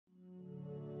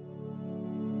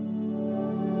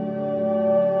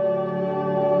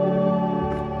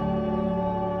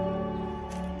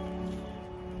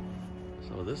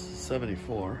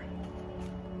74.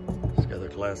 It's got the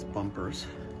glass bumpers.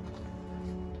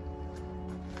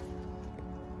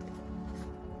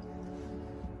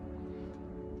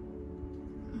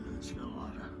 It's got a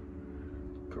lot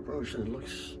of corrosion. It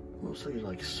looks mostly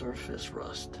like surface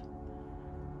rust.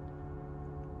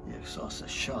 The exhaust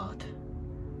is shot.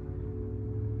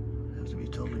 It has to be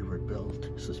totally rebuilt,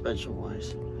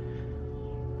 suspension-wise.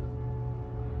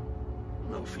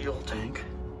 No fuel tank.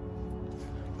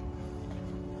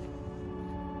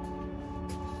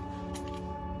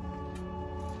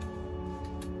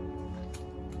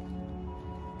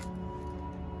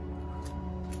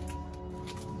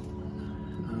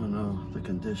 I don't know the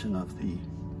condition of the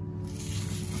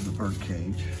bird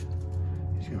cage.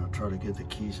 He's gonna try to get the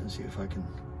keys and see if I can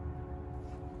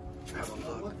have a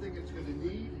look. One thing it's gonna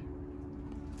need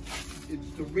is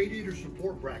the radiator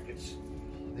support brackets.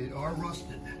 They are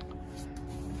rusted.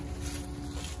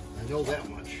 I know that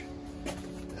much.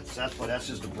 That's what that's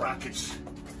just the brackets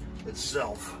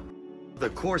itself. The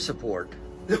core support.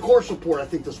 The core support, I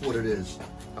think that's what it is.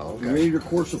 Oh, okay. The radiator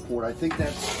core support. I think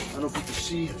that's, I don't know if you can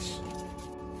see it.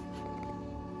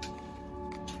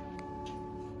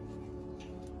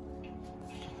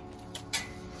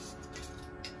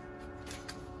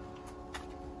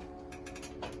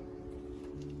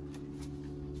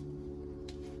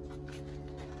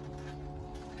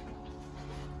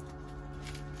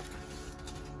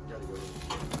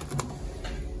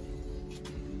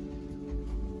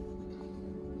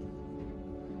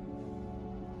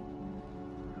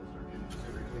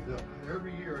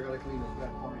 Every year I gotta clean this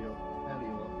back patio up.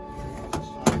 This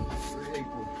time, every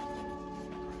April.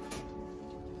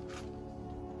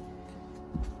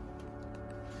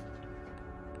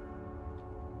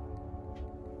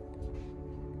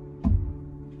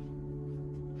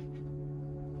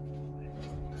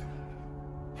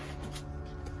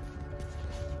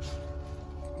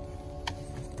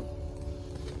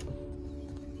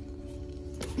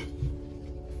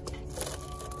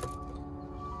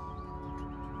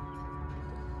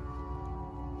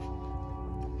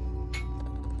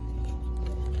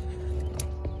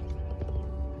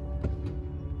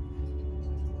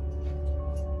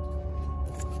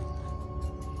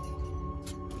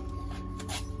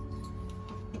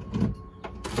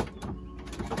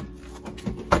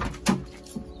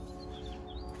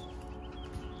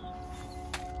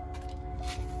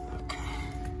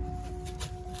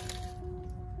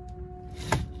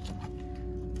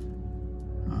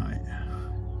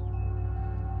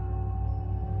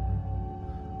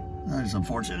 That is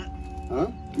unfortunate.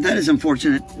 Huh? That is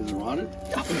unfortunate. Is it rotted?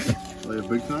 Yeah. Like a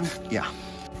big time? Yeah.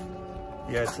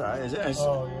 Yeah,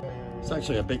 it's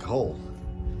actually a big hole.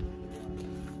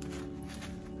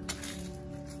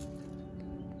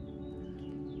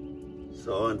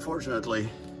 So unfortunately,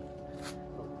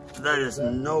 that is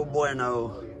no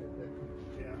bueno.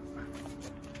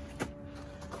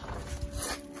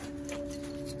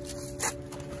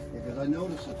 Because I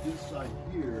noticed that this side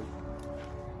here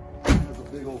has a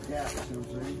big old gap, see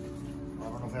what I'm saying? I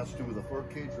don't know if that's to do with the bird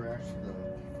cage or actually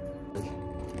the...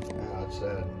 Yeah, it's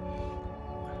sad.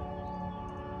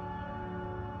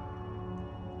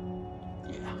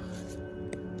 Yeah.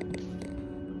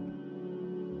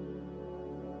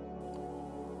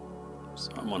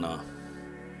 So I'm gonna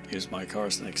use my car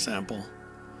as an example.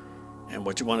 And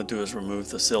what you want to do is remove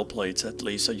the sill plates at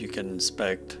least so you can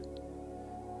inspect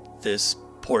this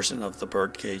portion of the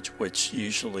bird cage, which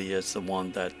usually is the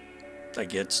one that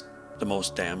gets the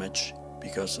most damage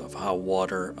because of how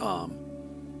water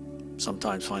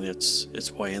sometimes finds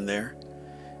its way in there.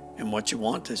 And what you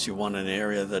want is you want an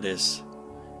area that is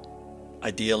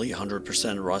ideally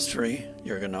 100% rust free.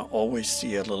 You're gonna always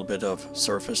see a little bit of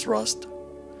surface rust,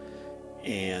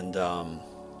 and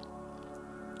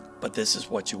but this is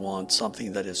what you want,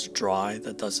 something that is dry,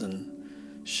 that doesn't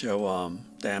show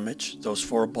damage. Those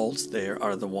 4 bolts there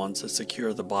are the ones that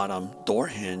secure the bottom door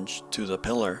hinge to the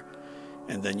pillar,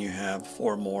 and then you have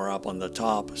 4 more up on the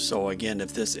top. So again,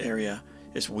 if this area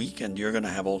is weakened, you're going to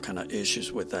have all kind of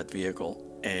issues with that vehicle.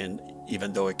 And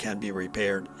even though it can be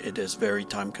repaired, it is very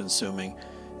time consuming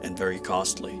and very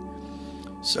costly.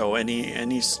 So any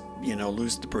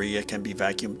loose debris, it can be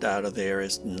vacuumed out of there.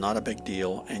 It's not a big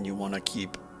deal, and you want to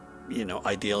keep,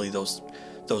 ideally those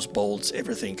bolts,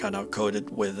 everything kind of coated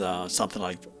with something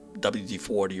like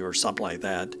WD-40 or something like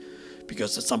that,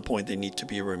 because at some point they need to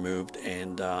be removed,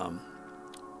 and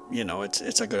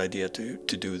it's a good idea to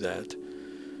do that.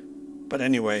 But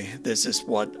anyway, this is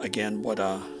what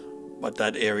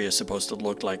that area is supposed to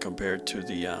look like compared to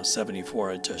the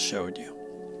 74 I just showed you.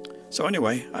 So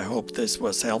anyway, I hope this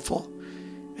was helpful,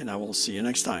 and I will see you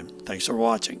next time. Thanks for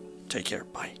watching. Take care.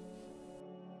 Bye.